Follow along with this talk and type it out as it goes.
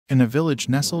In a village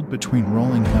nestled between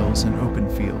rolling hills and open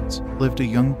fields, lived a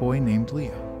young boy named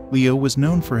Leo. Leo was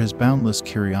known for his boundless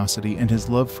curiosity and his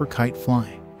love for kite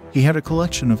flying. He had a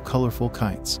collection of colorful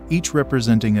kites, each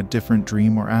representing a different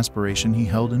dream or aspiration he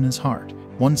held in his heart.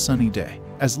 One sunny day,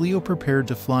 as Leo prepared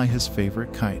to fly his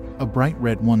favorite kite, a bright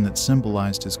red one that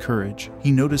symbolized his courage,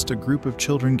 he noticed a group of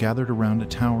children gathered around a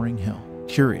towering hill.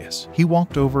 Curious, he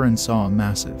walked over and saw a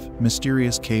massive,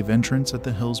 mysterious cave entrance at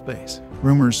the hill's base.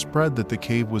 Rumors spread that the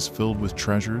cave was filled with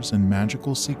treasures and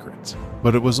magical secrets,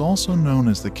 but it was also known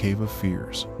as the Cave of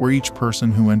Fears, where each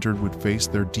person who entered would face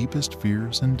their deepest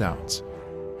fears and doubts.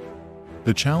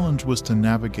 The challenge was to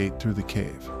navigate through the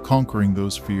cave, conquering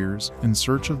those fears in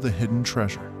search of the hidden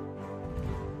treasure.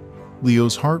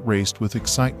 Leo's heart raced with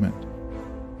excitement.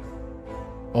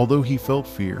 Although he felt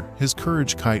fear, his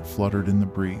courage kite fluttered in the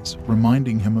breeze,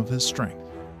 reminding him of his strength.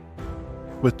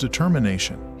 With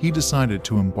determination, he decided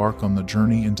to embark on the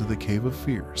journey into the Cave of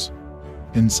Fears.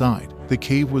 Inside, the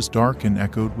cave was dark and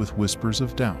echoed with whispers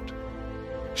of doubt.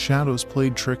 Shadows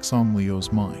played tricks on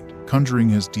Leo's mind, conjuring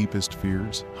his deepest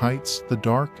fears, heights, the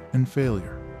dark, and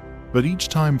failure. But each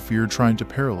time fear tried to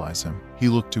paralyze him, he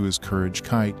looked to his courage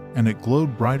kite, and it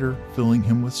glowed brighter, filling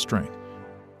him with strength.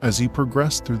 As he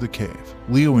progressed through the cave,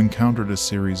 Leo encountered a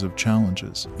series of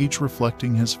challenges, each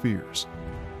reflecting his fears.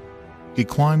 He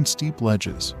climbed steep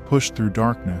ledges, pushed through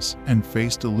darkness, and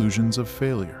faced illusions of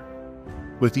failure.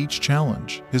 With each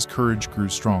challenge, his courage grew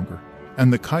stronger,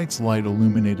 and the kite's light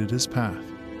illuminated his path.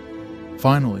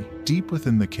 Finally, deep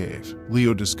within the cave,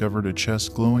 Leo discovered a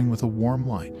chest glowing with a warm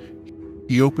light.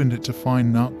 He opened it to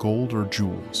find not gold or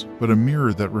jewels, but a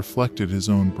mirror that reflected his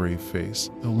own brave face,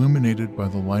 illuminated by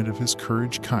the light of his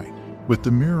courage kite. With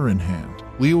the mirror in hand,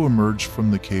 Leo emerged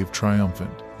from the cave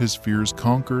triumphant, his fears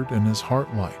conquered and his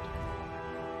heart light.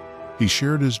 He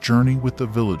shared his journey with the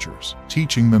villagers,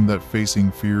 teaching them that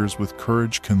facing fears with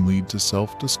courage can lead to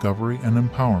self-discovery and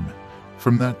empowerment.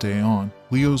 From that day on,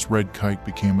 Leo's red kite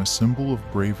became a symbol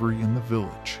of bravery in the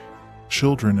village.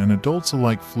 Children and adults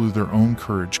alike flew their own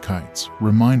courage kites,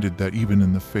 reminded that even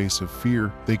in the face of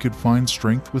fear, they could find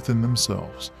strength within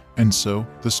themselves. And so,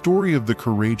 the story of the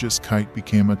courageous kite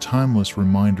became a timeless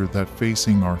reminder that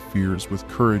facing our fears with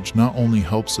courage not only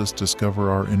helps us discover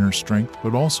our inner strength,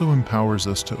 but also empowers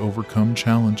us to overcome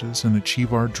challenges and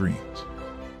achieve our dreams.